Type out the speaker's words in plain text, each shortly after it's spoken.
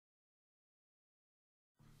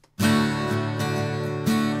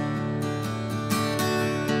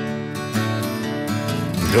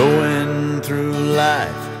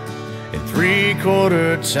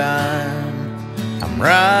3/4 time. I'm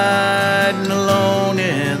riding alone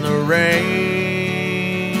in the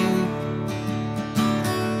rain.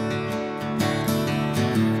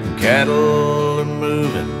 Cattle are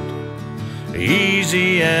moving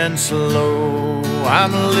easy and slow.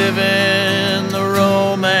 I'm living the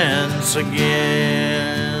romance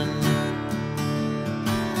again.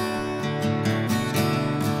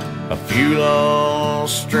 A few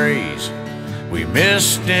lost strays we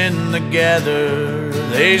missed in the gather.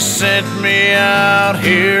 They sent me out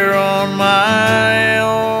here on my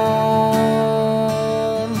own,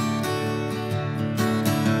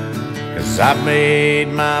 'cause I've made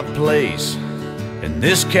my place in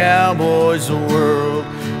this cowboy's world,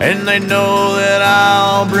 and they know that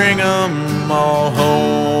I'll bring them all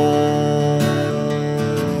home.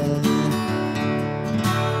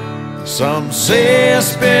 Some say I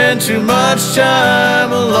spend too much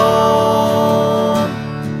time alone,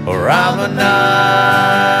 or I'm a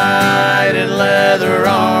knight in leather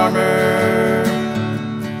armor.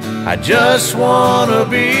 I just wanna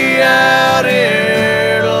be out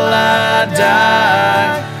here till I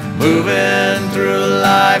die, moving through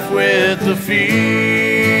life with the feel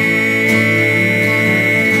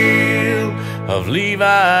of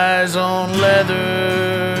Levi's on leather.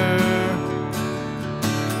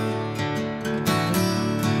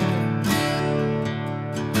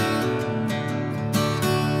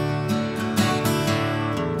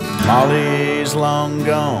 Molly's long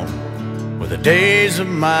gone were the days of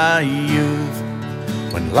my youth,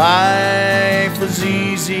 when life was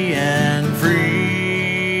easy and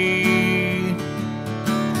free.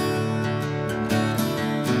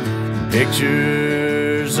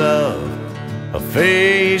 Pictures of a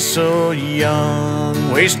face so young,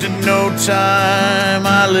 wasted no time,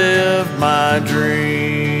 I lived my dreams.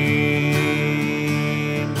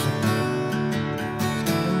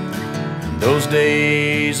 Those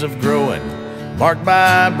days of growing, marked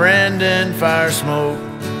by brand and fire smoke,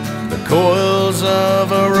 the coils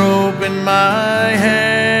of a rope in my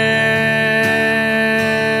hand,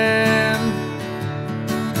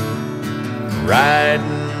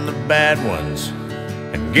 riding the bad ones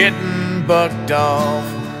and getting bucked off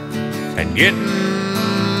and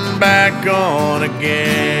getting back on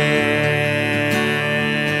again.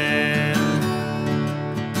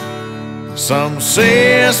 Some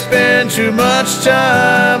say I spend too much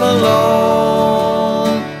time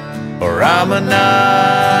alone, or I'm a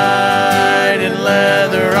knight in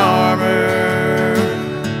leather armor.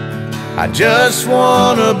 I just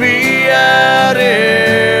wanna be out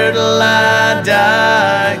here till I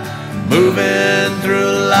die, moving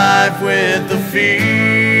through life with the feel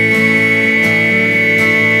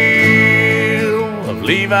of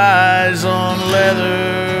Levi's on leather.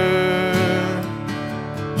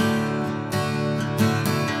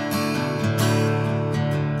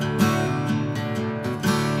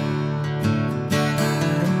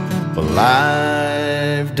 Well,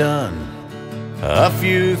 I've done a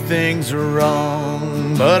few things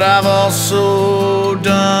wrong, but I've also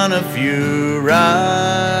done a few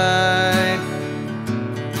right.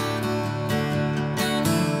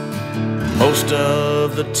 Most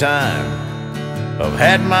of the time I've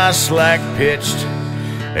had my slack pitched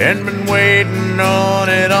and been waiting on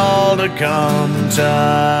it all to come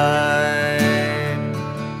tight.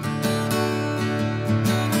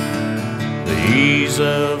 The ease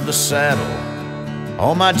of the saddle,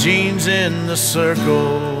 all my jeans in the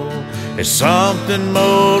circle, is something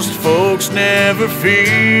most folks never feel.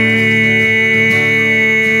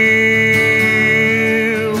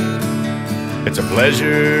 It's a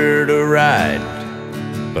pleasure to ride,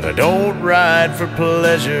 but I don't ride for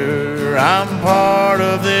pleasure. I'm part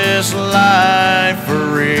of this life for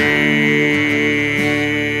real.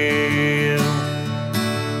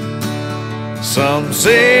 Some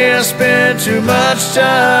say I spend too much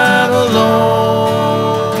time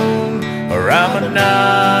alone, or I'm a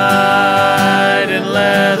knight in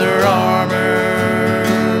leather armor.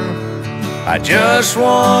 I just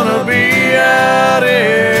wanna be out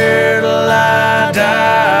here till I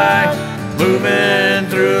die, moving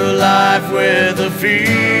through life with a feel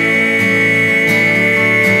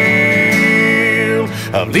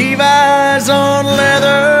of Levi's on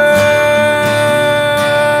leather.